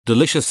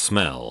delicious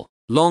smell,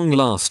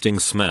 long-lasting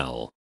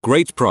smell,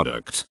 great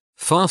product,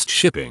 fast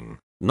shipping,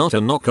 not a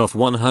knockoff,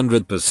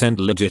 100%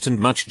 legit and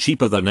much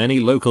cheaper than any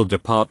local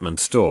department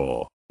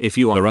store. If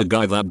you are a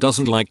guy that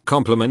doesn't like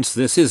compliments,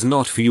 this is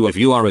not for you. If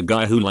you are a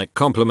guy who like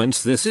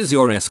compliments, this is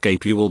your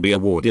escape. You will be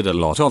awarded a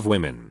lot of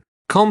women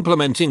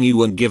complimenting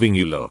you and giving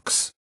you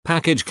looks.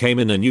 Package came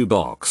in a new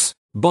box.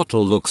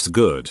 Bottle looks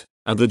good.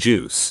 And the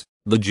juice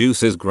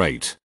is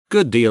great.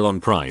 Good deal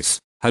on price.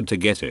 Had to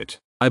get it.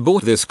 I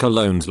bought this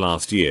colognes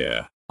last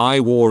year. I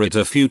wore it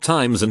a few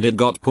times and it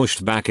got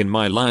pushed back in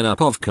my lineup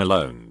of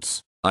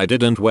colognes. I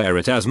didn't wear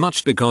it as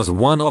much because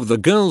one of the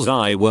girls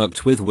I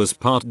worked with was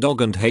part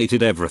dog and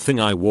hated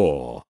everything I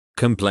wore.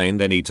 Complained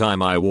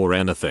anytime I wore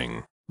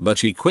anything. But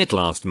she quit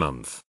last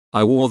month.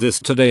 I wore this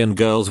today and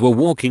girls were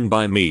walking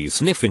by me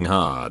sniffing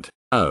hard.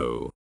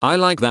 Oh, I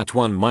like that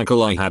one,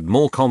 Michael. I had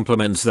more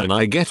compliments than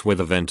I get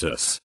with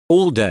Invictus.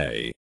 All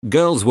day,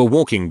 girls were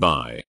walking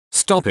by,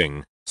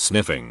 stopping,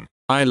 sniffing.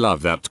 I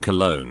love that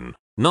cologne.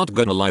 Not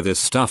gonna lie, this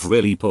stuff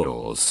really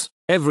pulls.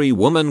 Every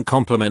woman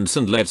compliments,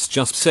 and let's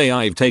just say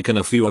I've taken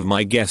a few of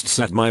my guests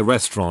at my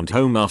restaurant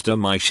home after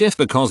my shift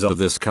because of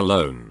this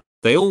cologne.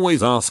 They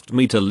always asked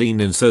me to lean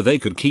in so they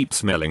could keep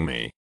smelling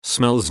me.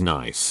 Smells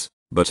nice,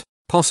 but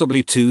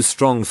possibly too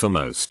strong for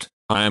most.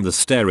 I am the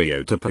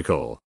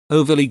stereotypical,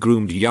 overly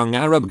groomed young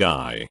Arab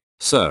guy,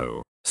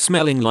 so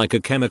smelling like a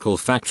chemical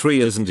factory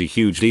isn't a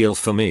huge deal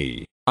for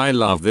me. I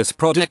love this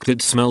product,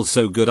 it smells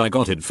so good. I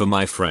got it for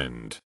my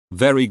friend.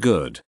 Very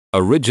good,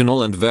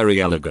 original and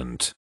very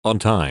elegant. On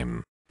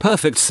time.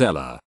 Perfect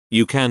seller.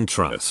 You can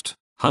trust.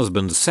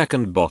 Husband's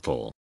second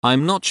bottle.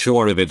 I'm not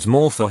sure if it's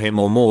more for him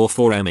or more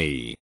for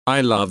me. I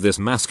love this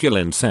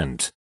masculine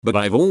scent, but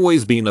I've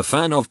always been a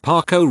fan of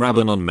Paco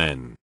Rabanne on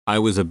men. I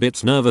was a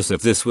bit nervous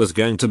if this was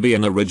going to be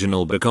an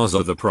original because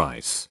of the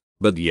price.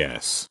 But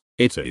yes,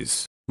 it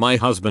is. My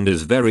husband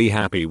is very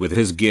happy with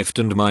his gift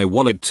and my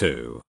wallet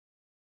too.